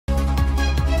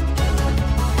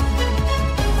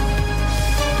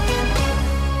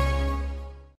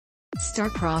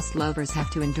Star-crossed lovers have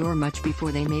to endure much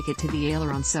before they make it to the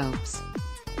aileron soaps.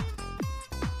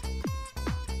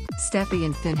 Steffy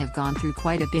and Finn have gone through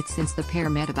quite a bit since the pair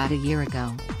met about a year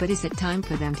ago, but is it time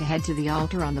for them to head to the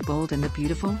altar on The Bold and the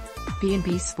Beautiful?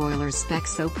 B&B spoilers. Spec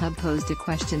Soap Hub posed a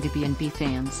question to B&B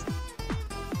fans.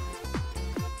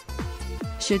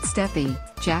 Should Steffy,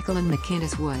 Jacqueline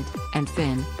McInnes Wood, and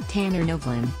Finn, Tanner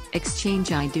Novlin,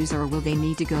 exchange I-dos, or will they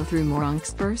need to go through more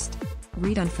angst first?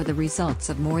 Read on for the results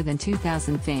of more than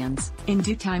 2,000 fans. In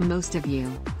due time, most of you,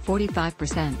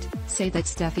 45%, say that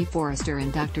Steffy Forrester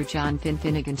and Dr. John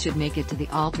Finnegan should make it to the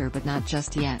altar, but not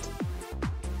just yet.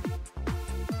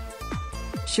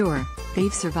 Sure,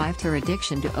 they've survived her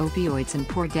addiction to opioids and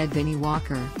poor dead Vinnie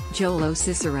Walker, Joel O.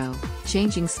 Cicero,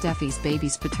 changing Steffy's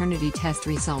baby's paternity test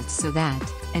results so that,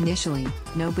 initially,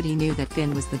 nobody knew that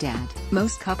Finn was the dad.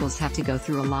 Most couples have to go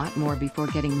through a lot more before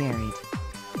getting married.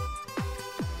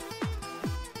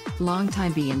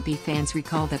 Longtime B&B fans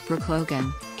recall that Brooke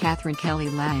Logan, Catherine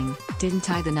Kelly Lang, didn't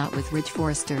tie the knot with Rich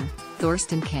Forrester,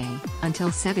 Thorsten Kaye,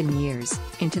 until 7 years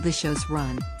into the show's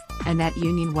run. And that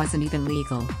union wasn't even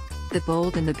legal. The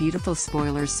Bold and the Beautiful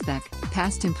spoilers. Spec,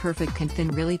 past imperfect. Can Finn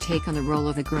really take on the role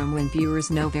of the groom when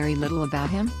viewers know very little about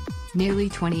him?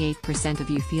 Nearly 28% of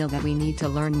you feel that we need to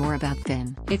learn more about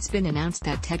Finn. It's been announced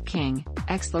that Ted King,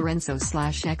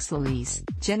 ex-Lorenzo/ex-Louise,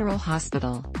 General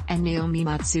Hospital, and Naomi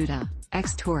Matsuda,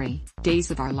 ex-Tori,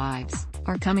 Days of Our Lives,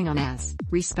 are coming on as,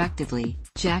 respectively,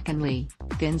 Jack and Lee,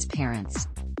 Finn's parents.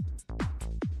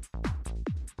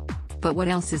 But what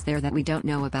else is there that we don't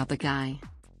know about the guy?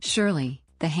 Surely,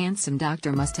 the handsome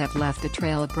doctor must have left a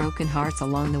trail of broken hearts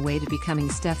along the way to becoming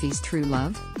Steffy's true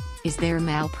love? Is there a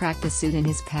malpractice suit in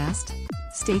his past?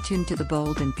 Stay tuned to The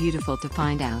Bold and Beautiful to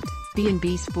find out.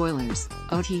 B&B spoilers,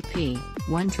 OTP,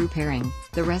 one true pairing.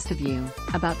 The rest of you,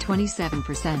 about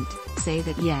 27%, say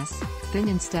that yes, Finn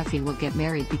and Steffy will get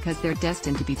married because they're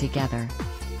destined to be together.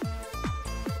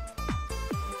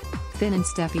 Finn and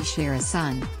Steffy share a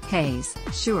son, Hayes.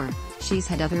 Sure, she's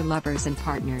had other lovers and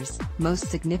partners,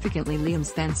 most significantly Liam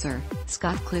Spencer,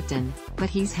 Scott Clifton, but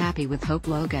he's happy with Hope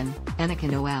Logan, Annika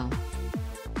Noel.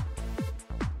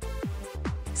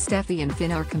 Steffy and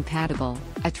Finn are compatible,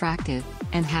 attractive,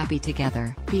 and happy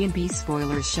together. B&B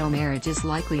spoilers show marriage is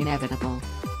likely inevitable.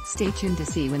 Stay tuned to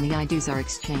see when the I-dos are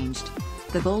exchanged.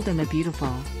 The Bold and the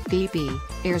Beautiful, BB,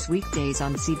 airs weekdays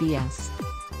on CBS.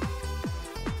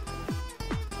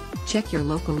 Check your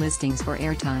local listings for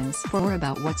airtimes. For more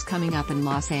about what's coming up in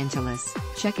Los Angeles,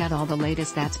 check out all the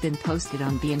latest that's been posted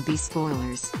on B&B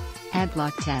spoilers. Ad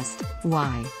block test,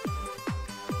 why?